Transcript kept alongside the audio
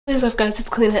What is up, guys? It's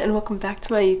Kalina and welcome back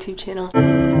to my YouTube channel.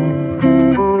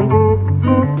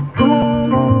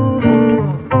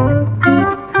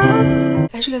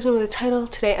 As you guys know by the title,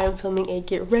 today I'm filming a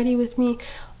get ready with me.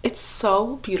 It's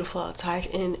so beautiful outside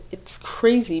and it's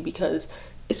crazy because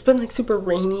it's been like super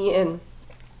rainy and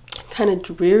kind of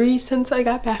dreary since I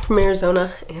got back from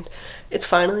Arizona, and it's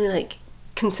finally like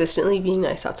consistently being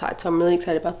nice outside, so I'm really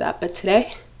excited about that. But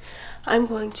today I'm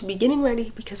going to be getting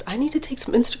ready because I need to take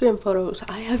some Instagram photos.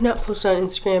 I have not posted on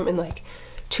Instagram in like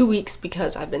 2 weeks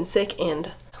because I've been sick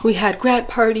and we had grad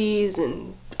parties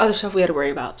and other stuff we had to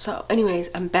worry about. So anyways,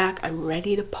 I'm back. I'm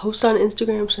ready to post on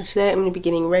Instagram. So today I'm going to be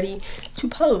getting ready to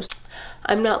post.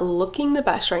 I'm not looking the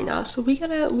best right now, so we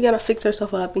gotta fix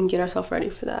ourselves up and get ourselves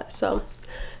ready for that. So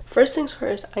first things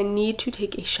first, I need to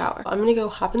take a shower. I'm gonna go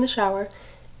hop in the shower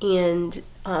and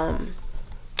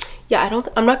yeah,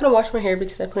 I'm not gonna wash my hair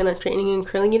because I plan on straightening and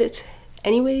curling it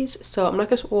anyways, so I'm not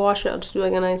gonna wash it. I'll just do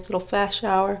like a nice little fast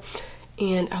shower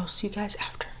and I'll see you guys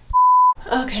after.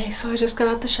 Okay, so I just got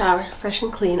out the shower, fresh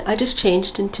and clean. I just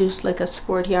changed into like a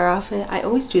sportier outfit. I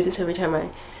always do this every time I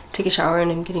take a shower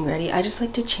and I'm getting ready. I just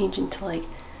like to change into like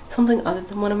something other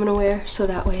than what I'm gonna wear, so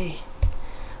that way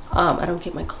I don't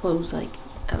get my clothes like,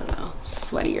 I don't know,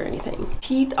 sweaty or anything.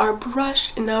 Teeth are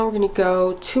brushed and now we're gonna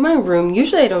go to my room.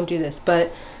 Usually I don't do this,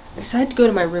 but I decided to go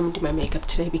to my room and do my makeup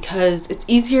today because it's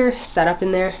easier set up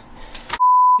in there.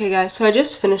 Okay guys, so I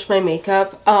just finished my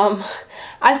makeup.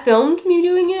 I filmed me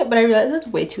doing it, but I realized that's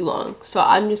way too long. So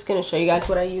I'm just gonna show you guys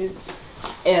what I use.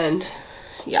 And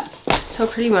yeah, so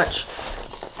pretty much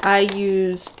I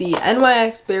use the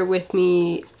NYX Bear With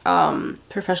Me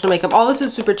professional makeup. All this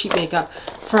is super cheap makeup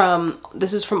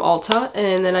this is from Ulta,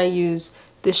 and then I use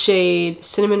the shade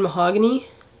Cinnamon Mahogany.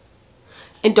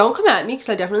 And don't come at me because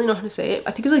I definitely know how to say it.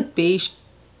 I think it's like beige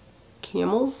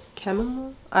chamomile?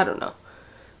 I don't know.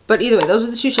 But either way, those are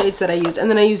the two shades that I use. And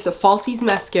then I use the Falsies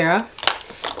mascara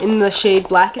in the shade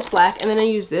Black is Black. And then I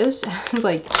use this as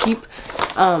like cheap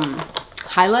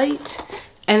highlight.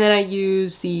 And then I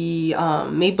use the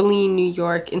Maybelline New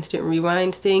York Instant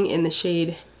Rewind thing in the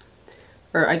shade,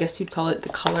 or I guess you'd call it the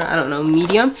color, I don't know,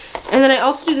 medium. And then I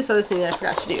also do this other thing that I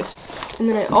forgot to do. And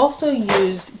then I also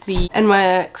use the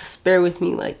NYX Bear With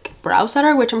Me like brow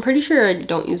setter, which I'm pretty sure I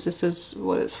don't use this as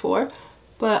what it's for.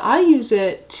 But I use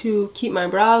it to keep my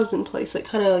brows in place, like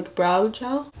kind of like brow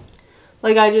gel.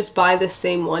 Like I just buy the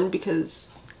same one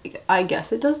because I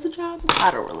guess it does the job. I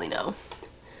don't really know.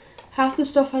 Half the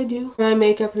stuff I do, my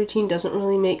makeup routine doesn't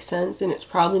really make sense and it's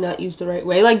probably not used the right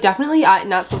way. Like definitely I'm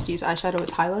not supposed to use eyeshadow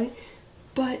as highlight,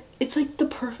 but it's like the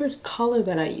perfect color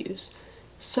that I use.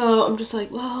 So I'm just like,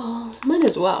 well, might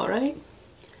as well, right?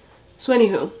 So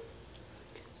anywho,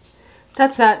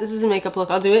 that's that. This is the makeup look.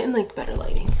 I'll do it in like better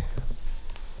lighting.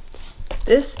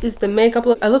 This is the makeup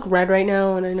look. I look red right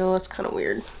now and I know it's kind of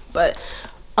weird, but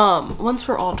once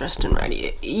we're all dressed and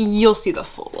ready, you'll see the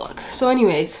full look. So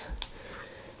anyways,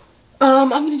 I'm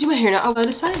gonna do my hair now. I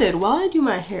decided while I do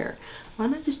my hair, why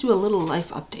don't I just do a little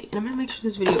life update, and I'm gonna make sure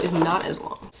this video is not as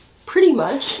long. Pretty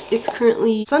much, it's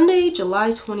currently Sunday,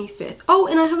 July 25th. Oh,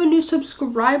 and I have a new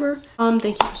subscriber. Thank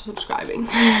you for subscribing.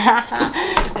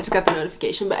 I just got the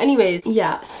notification. But anyways,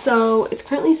 yeah, so it's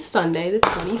currently Sunday, the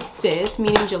 25th,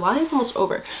 meaning July is almost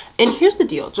over. And here's the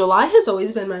deal. July has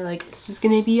always been my, like, this is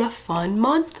gonna be a fun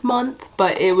month,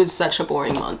 but it was such a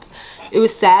boring month. It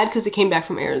was sad because it came back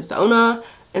from Arizona,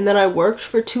 and then I worked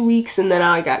for 2 weeks, and then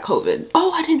I got COVID.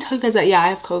 Oh, I didn't tell you guys that. Yeah, I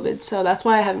have COVID, so that's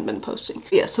why I haven't been posting.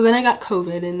 Yeah, so then I got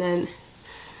COVID, and then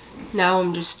now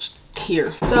I'm just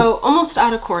here. So almost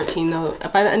out of quarantine, though.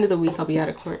 By the end of the week, I'll be out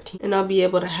of quarantine, and I'll be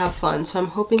able to have fun. So I'm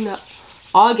hoping that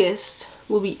August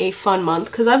will be a fun month,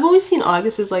 because I've always seen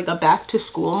August as like a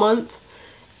back-to-school month,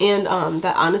 and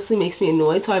that honestly makes me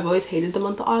annoyed. So I've always hated the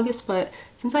month of August, but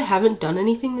since I haven't done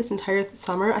anything this entire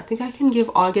summer, I think I can give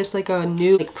August like a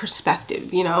new like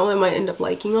perspective, you know? I might end up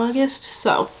liking August,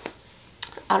 so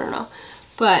I don't know.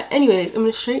 But anyways, I'm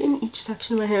gonna straighten each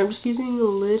section of my hair. I'm just using a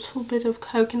little bit of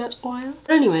coconut oil.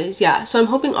 But anyways, yeah, so I'm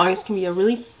hoping August can be a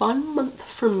really fun month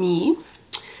for me.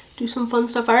 Do some fun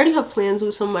stuff. I already have plans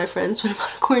with some of my friends when I'm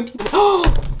out of quarantine. Oh,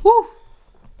 woo!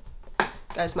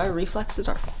 Guys, my reflexes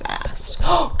are fast.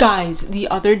 Oh, guys, the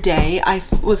other day I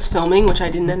was filming, which I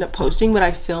didn't end up posting, but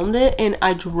I filmed it and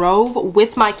I drove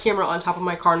with my camera on top of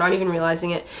my car, not even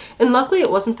realizing it. And luckily it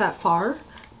wasn't that far,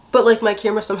 but like my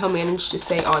camera somehow managed to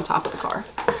stay on top of the car.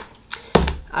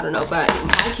 I don't know, but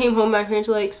I came home, my parents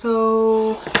were like,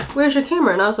 so where's your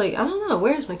camera? And I was like, I don't know,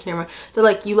 where's my camera? They're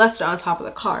like, you left it on top of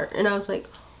the car. And I was like,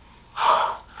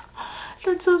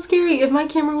 that's so scary. If my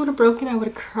camera would have broken, I would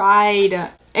have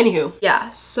cried. Anywho,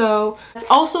 yeah, so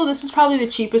also this is probably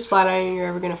the cheapest flat iron you're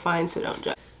ever gonna find, so don't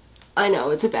judge. I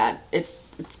know it's bad,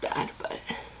 but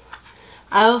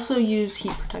I also use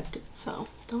heat protectant, so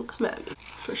don't come at me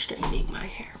for straightening my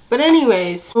hair. But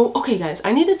anyways, well, okay guys,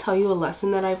 I need to tell you a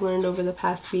lesson that I've learned over the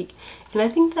past week, and I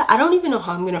think that I don't even know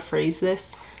how I'm gonna phrase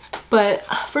this, but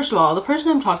first of all, the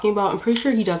person I'm talking about, I'm pretty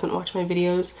sure he doesn't watch my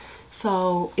videos.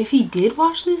 So if he did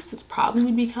watch this probably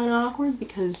would be kind of awkward,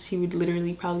 because he would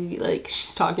literally probably be like,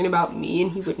 she's talking about me,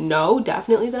 and he would know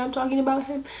definitely that I'm talking about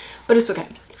him, but it's okay.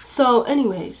 So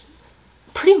anyways,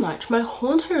 pretty much my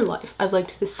whole entire life I've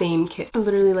liked the same kid. I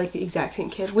literally like the exact same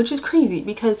kid, which is crazy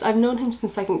because I've known him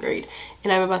since 2nd grade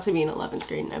and I'm about to be in 11th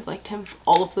grade, and I've liked him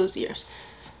all of those years.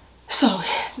 So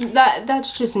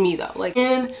that's just me though. Like,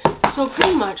 and so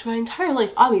pretty much my entire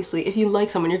life, obviously if you like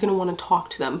someone you're gonna want to talk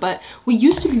to them, but we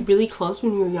used to be really close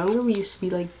when we were younger. We used to be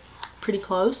like pretty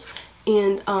close,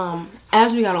 and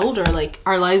as we got older, like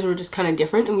our lives were just kind of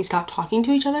different and we stopped talking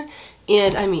to each other.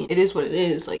 And I mean, it is what it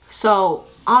is. Like, so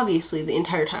obviously the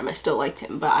entire time I still liked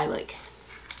him, but I like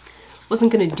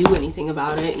wasn't gonna do anything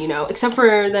about it, you know, except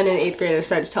for then in 8th grade I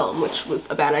decided to tell him, which was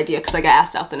a bad idea because I got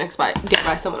asked out the next day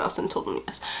by someone else and told him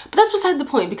yes. But that's beside the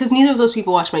point, because neither of those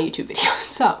people watch my YouTube videos.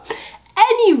 So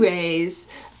anyways,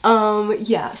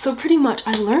 yeah, so pretty much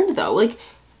I learned though, like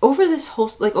over this whole,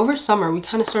 like over summer, we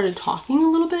kind of started talking a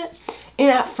little bit. And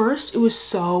at first it was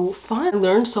so fun. I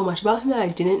learned so much about him that I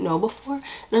didn't know before. And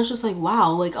I was just like,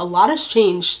 wow, like a lot has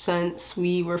changed since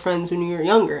we were friends when we were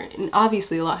younger. And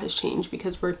obviously a lot has changed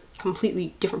because we're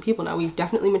completely different people now. We've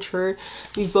definitely matured.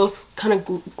 We've both kind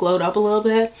of glowed up a little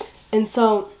bit. And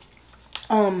so,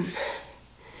 it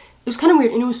was kind of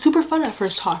weird. And it was super fun at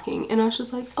first talking. And I was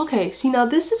just like, okay, see, now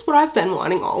this is what I've been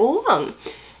wanting all along.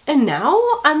 And now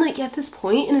I'm like at this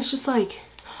point and it's just like,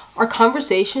 our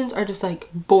conversations are just like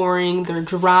boring, they're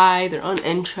dry, they're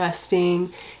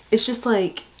uninteresting. It's just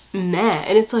like meh.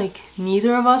 And it's like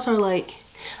neither of us are like,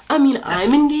 I mean,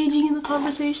 I'm engaging in the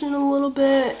conversation a little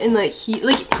bit, and like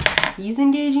he's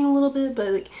engaging a little bit, but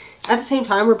like at the same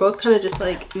time we're both kind of just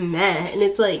like meh. And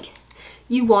it's like,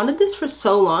 you wanted this for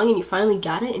so long and you finally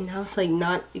got it, and now it's like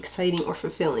not exciting or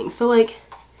fulfilling. So like,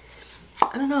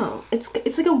 I don't know, it's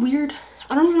like a weird,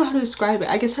 I don't even know how to describe it.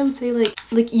 I guess I would say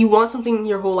like you want something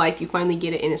your whole life, you finally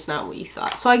get it, and it's not what you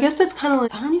thought. So I guess that's kind of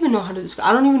like, I don't even know how to describe,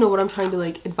 I don't even know what I'm trying to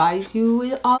like advise you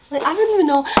with. Like, I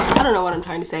don't know what I'm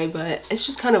trying to say, but it's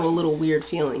just kind of a little weird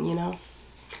feeling, you know?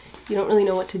 You don't really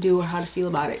know what to do or how to feel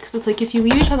about it. Because it's like, if you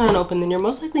leave each other unopen, then you're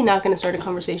most likely not going to start a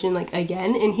conversation like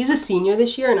again. And he's a senior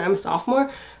this year and I'm a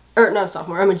sophomore. Or not a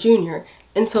sophomore, I'm a junior.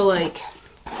 And so like,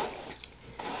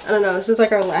 I don't know, this is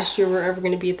like our last year we're ever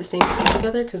going to be at the same school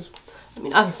together, because I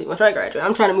mean, obviously, once I graduate,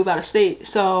 I'm trying to move out of state,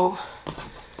 so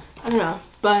I don't know,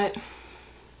 but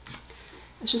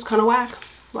it's just kind of whack.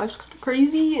 Life's kind of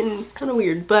crazy and it's kind of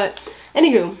weird, but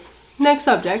anywho, next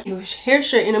subject. Hair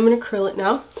straighten. I'm gonna curl it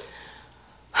now.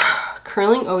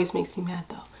 Curling always makes me mad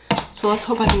though, so let's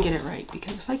hope I can get it right,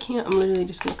 because if I can't, I'm literally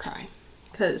just gonna cry,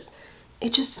 because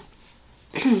it just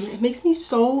it makes me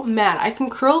so mad. I can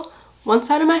curl one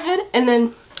side of my head and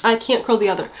then I can't curl the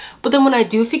other. But then when I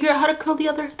do figure out how to curl the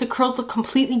other, the curls look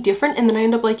completely different, and then I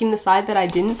end up liking the side that I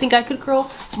didn't think I could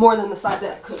curl more than the side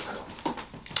that I could curl.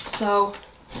 So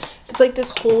it's like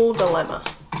this whole dilemma,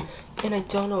 and I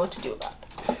don't know what to do about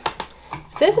it.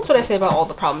 I think that's what I say about all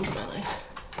the problems in my life.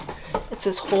 It's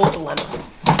this whole dilemma,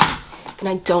 and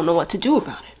I don't know what to do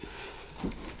about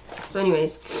it. So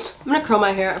anyways, I'm gonna curl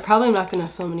my hair. I probably am not gonna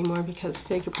film anymore because I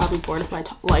feel like you're probably bored of my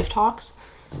life talks,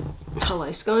 how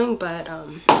life's going, but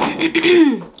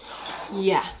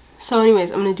yeah. So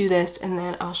anyways, I'm gonna do this and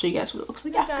then I'll show you guys what it looks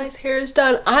like. Yeah, guys, hair is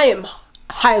done. I am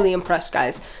highly impressed,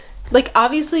 guys. Like,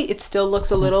 obviously it still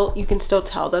looks a little, you can still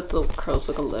tell that the curls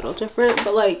look a little different,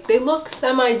 but like they look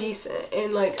semi-decent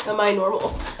and like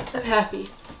semi-normal. I'm happy.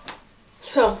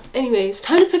 So anyways,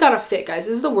 time to pick out a fit, guys.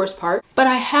 This is the worst part, but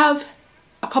I have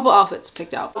a couple outfits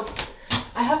picked out.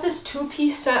 I have this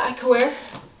 2-piece set I could wear.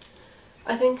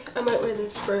 I think I might wear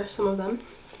this for some of them,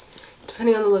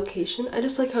 depending on the location. I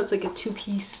just like how it's like a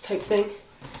 2-piece type thing.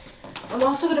 I'm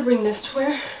also gonna bring this to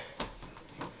wear.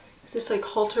 This like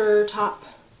halter top,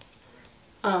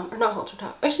 or not halter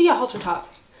top. Actually, yeah, halter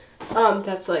top.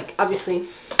 That's like obviously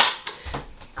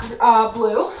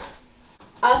blue.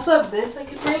 I also have this I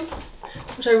could bring,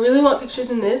 which I really want pictures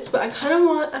in this, but I kind of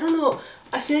want, I don't know,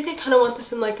 I feel like I kind of want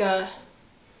this in like a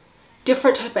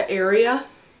different type of area.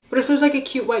 But if there's like a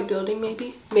cute white building,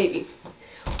 maybe.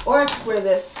 Or I could wear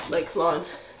this like long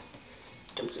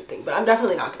jumpsuit thing, but I'm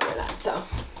definitely not gonna wear that, so.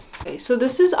 Okay, so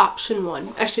this is option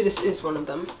 1. Actually, this is one of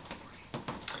them.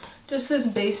 Just this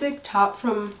basic top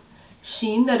from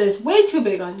Shein that is way too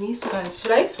big on me. So guys,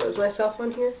 should I expose myself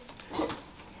on here?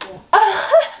 Yeah.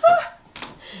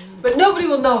 but nobody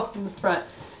will know from the front.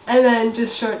 And then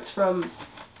just shorts from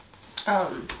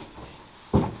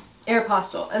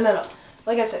Aeropostale. And then,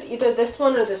 like I said, either this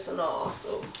one or this one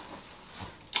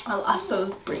I'll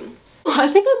also bring. I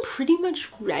think I'm pretty much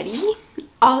ready.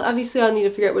 Obviously I'll need to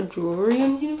figure out what jewelry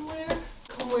I'm gonna wear.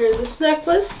 I'll wear this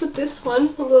necklace with this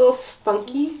one, a little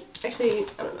spunky. Actually,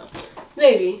 I don't know.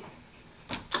 Maybe.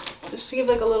 Just to give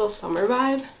like a little summer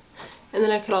vibe. And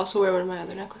then I could also wear one of my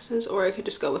other necklaces, or I could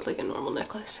just go with like a normal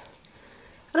necklace.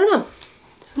 I don't know.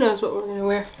 Who knows what we're gonna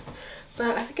wear.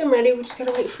 But I think I'm ready. We just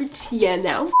gotta wait for Tia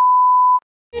now.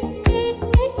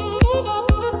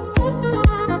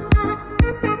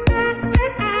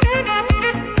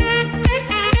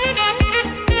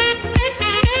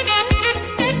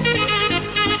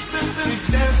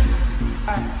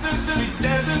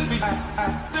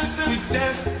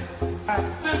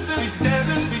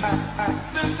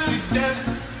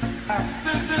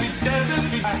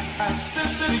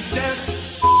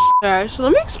 Alright, so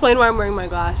let me explain why I'm wearing my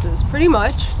glasses. Pretty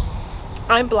much,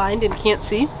 I'm blind and can't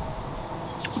see,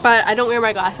 but I don't wear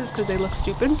my glasses because they look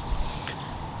stupid.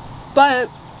 But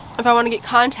if I want to get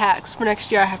contacts for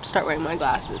next year, I have to start wearing my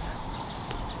glasses.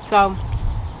 So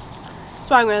that's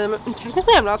why I'm wearing them. And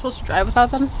technically, I'm not supposed to drive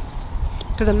without them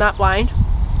because I'm not blind,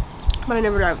 but I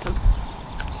never drive with them.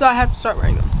 So I have to start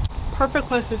wearing them. Perfect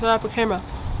place to set up a camera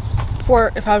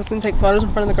for if I was going to take photos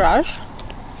in front of the garage.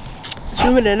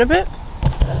 Zoom it in a bit.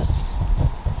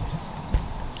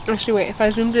 Actually, wait, if I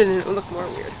zoomed in, it would look more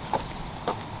weird.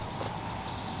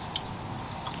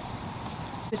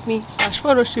 With me /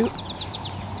 photo shoot.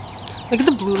 Look at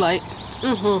the blue light.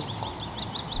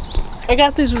 I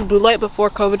got these with blue light before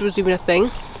COVID was even a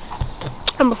thing.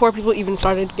 And before people even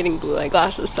started getting blue light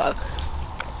glasses, so.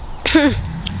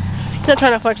 Not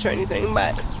trying to flex or anything,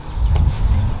 but.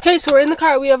 Okay, so we're in the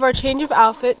car. We have our change of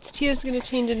outfits. Tia's gonna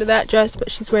change into that dress,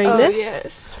 but she's wearing this.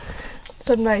 Yes.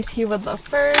 Some nice He Would Love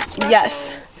First.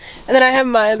 Yes. And then I have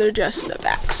my other dress in the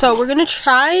back. So we're gonna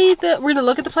we're gonna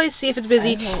look at the place, see if it's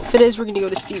busy. If it is, we're gonna go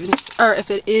to Stevens, or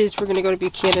if it is, we're gonna go to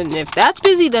Buchanan. And if that's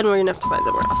busy, then we're gonna have to find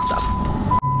somewhere else. So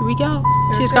here we go.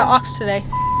 Tia's got aux today.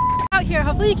 Out here,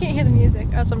 hopefully you can't hear the music,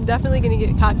 or else I'm definitely gonna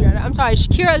get copyrighted. I'm sorry,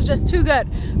 Shakira is just too good.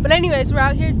 But anyways, we're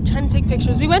out here trying to take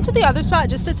pictures. We went to the other spot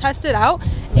just to test it out,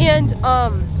 and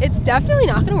it's definitely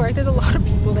not gonna work. There's a lot of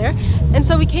people there, and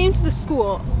so we came to the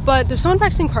school, but there's someone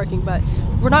practicing parking, but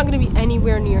we're not gonna be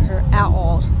anywhere near her at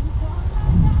all.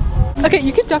 Okay,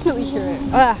 you can definitely hear it.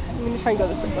 I'm gonna try and go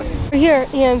this way. We're here,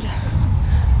 and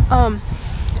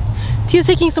Tia's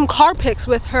taking some car pics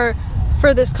with her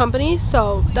for this company,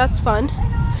 so that's fun.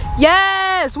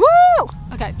 Yes! Woo!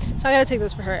 Okay, so I gotta take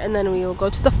this for her, and then we will go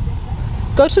to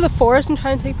the forest and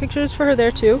try and take pictures for her there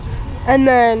too, and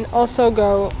then also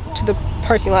go to the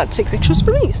parking lot to take pictures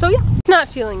for me. So yeah, not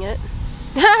feeling it.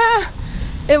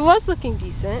 It was looking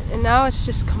decent, and now it's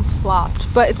just complopped,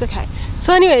 but it's okay.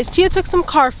 So anyways, Tia took some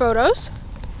car photos.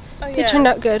 Oh, yes. They turned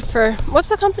out good for, what's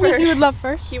the company? He Would Love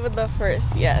First? He Would Love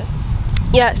First, yes.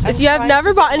 Yes, if you have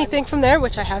never bought anything from there,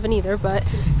 which I haven't either, but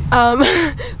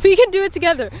we can do it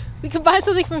together. We can buy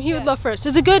something from He Would Love First.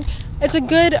 It's a good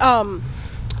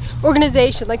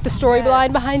organization. Like the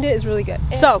storyline behind it is really good.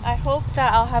 And so I hope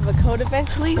that I'll have a code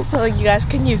eventually so you guys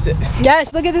can use it.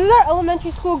 Yes, look at this is our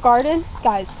elementary school garden,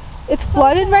 guys. It's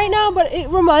flooded right now, but it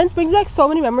brings back so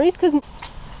many memories because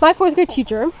my 4th grade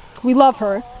teacher, we love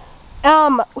her.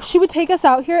 She would take us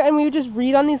out here and we would just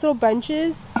read on these little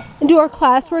benches and do our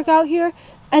classwork out here.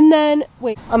 And then,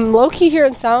 wait, I'm low-key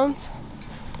hearing sounds,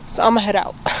 so I'm gonna head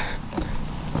out.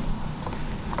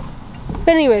 But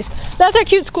anyways, that's our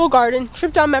cute school garden.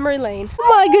 Trip down memory lane.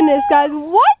 Oh my goodness, guys,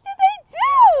 what did they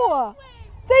do?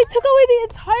 They took away the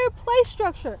entire play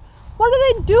structure. What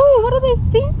are they doing? What are they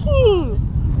thinking?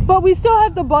 But we still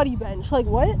have the buddy bench. Like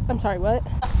what? I'm sorry, what?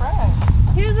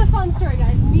 Here's a fun story,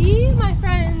 guys. Me, my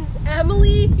friends,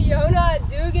 Emily, Fiona,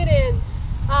 Dugan, and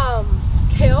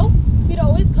Kale, we'd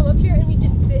always come up here and we'd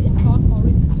just sit and talk all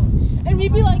recess long. And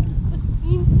we'd be like, the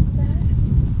queens of that.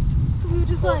 So we would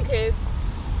just like kids.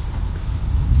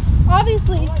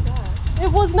 Obviously,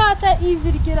 it was not that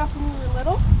easy to get up when we were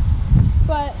little,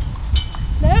 but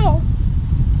now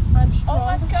I'm strong. Oh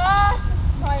my gosh, this is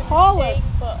my taller. mistake,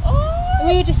 but, oh. And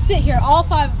we would just sit here, all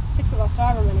 5, 6 of us,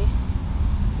 however many.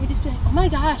 We'd just be like, oh my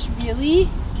gosh, really?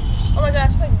 Oh my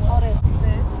gosh, like what is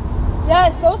this?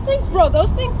 Yes, those things, bro,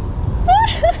 those things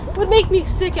would make me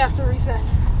sick after recess.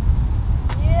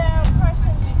 Yeah, I probably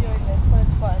shouldn't be doing this, but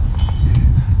it's fun.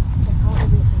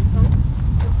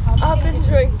 I've been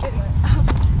drinking.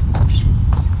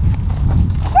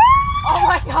 Oh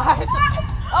my gosh.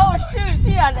 Oh shoot,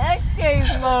 she on X Games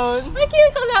mode. I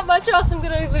can't come that much or else I'm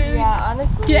gonna literally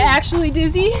honestly get actually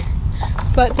dizzy.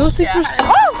 But those things were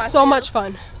so much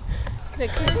fun. I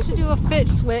should do a fit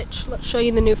switch. Let's show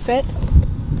you the new fit.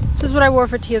 This is what I wore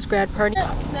for Tia's grad party.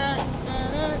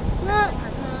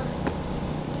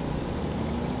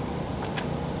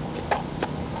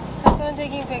 So someone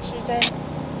taking pictures in.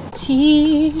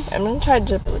 Tea. I'm gonna try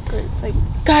to look good. It's like,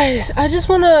 guys, I just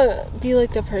want to be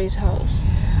like the Party's house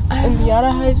and be out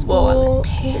of high school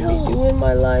and be doing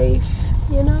my life,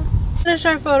 you know? Finish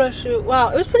our photo shoot. Wow,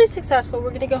 it was pretty successful.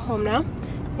 We're gonna go home now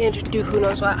and do who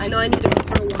knows what. I know I need to go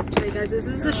for a walk today, guys. This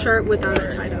is the shirt without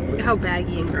it tied up. Look at how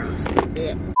baggy and gross.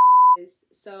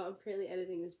 So I'm currently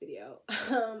editing this video.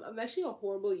 I'm actually a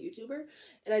horrible YouTuber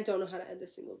and I don't know how to edit a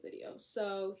single video.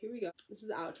 So here we go. This is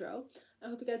the outro. I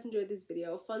hope you guys enjoyed this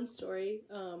video. Fun story.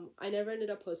 I never ended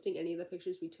up posting any of the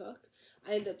pictures we took.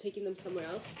 I ended up taking them somewhere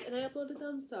else and I uploaded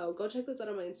them. So go check those out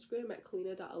on my Instagram at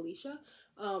kalina.alicia.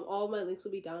 All of my links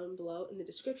will be down below in the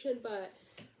description. But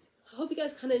I hope you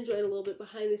guys kind of enjoyed a little bit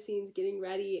behind the scenes getting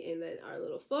ready and then our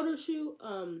little photo shoot.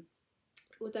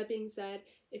 With that being said,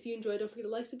 if you enjoyed, don't forget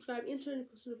to like, subscribe, and turn on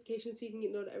post notifications so you can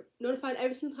get notified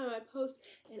every single time I post.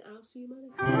 And I'll see you in my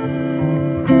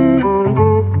next video.